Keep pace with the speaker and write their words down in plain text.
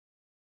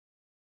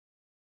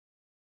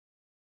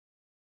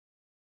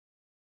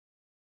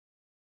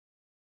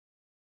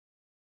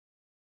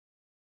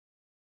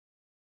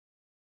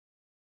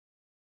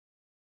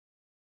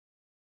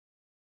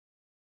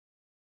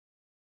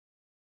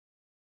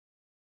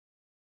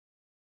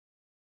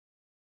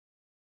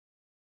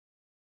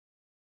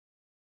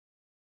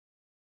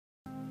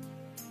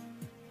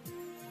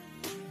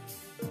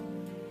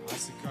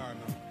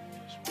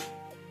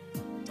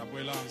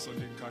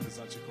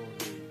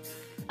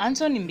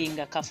Anthony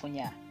Mbinga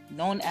Kafunya,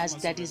 known as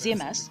Daddy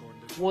Zemus,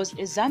 was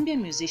a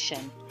Zambian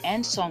musician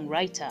and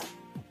songwriter.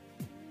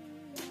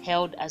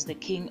 Hailed as the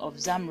king of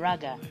Zam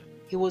Raga,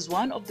 he was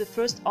one of the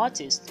first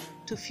artists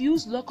to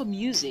fuse local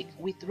music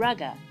with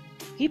raga,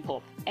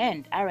 hip-hop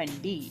and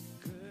R&B,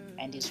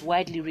 and is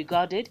widely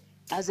regarded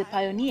as a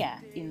pioneer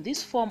in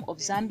this form of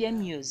Zambian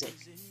music.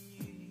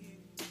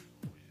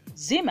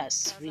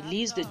 Zemus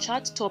released the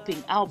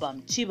chart-topping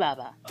album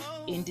Chibaba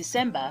in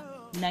December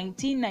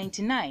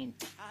 1999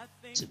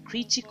 to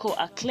critical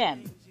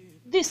acclaim.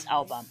 This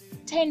album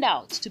turned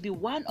out to be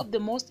one of the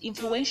most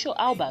influential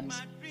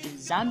albums in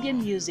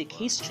Zambian music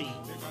history.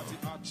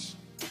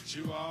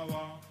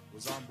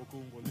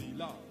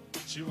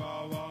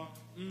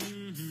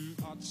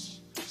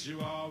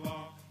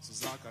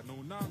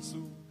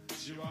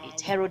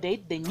 It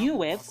heralded the new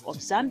wave of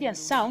Zambian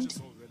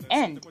sound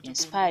and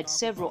inspired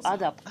several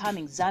other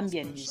upcoming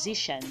Zambian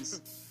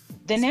musicians.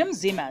 The name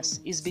Zemus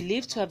is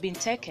believed to have been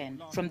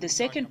taken from the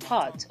second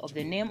part of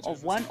the name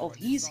of one of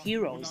his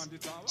heroes,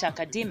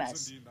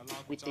 Chakadimas,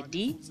 with the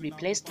D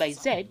replaced by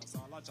Z,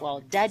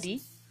 while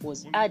Daddy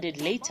was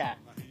added later.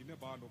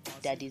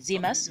 Daddy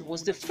Zemus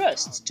was the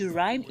first to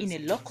rhyme in a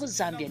local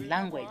Zambian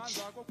language.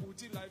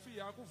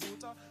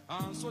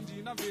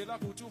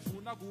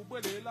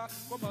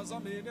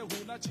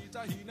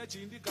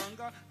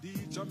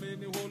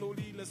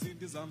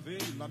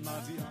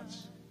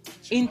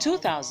 In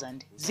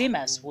 2000,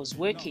 Zemus was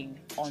working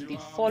on the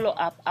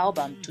follow-up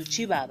album to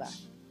Chibaba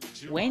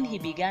when he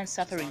began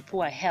suffering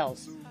poor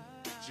health.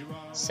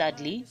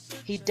 Sadly,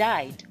 he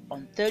died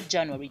on 3rd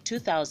January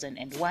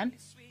 2001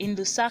 in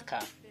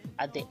Lusaka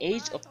at the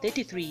age of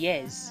 33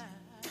 years.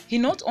 He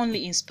not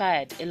only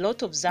inspired a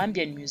lot of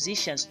Zambian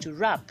musicians to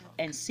rap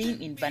and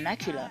sing in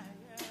vernacular,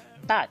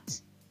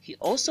 but he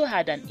also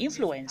had an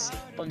influence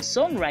on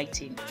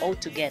songwriting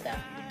altogether.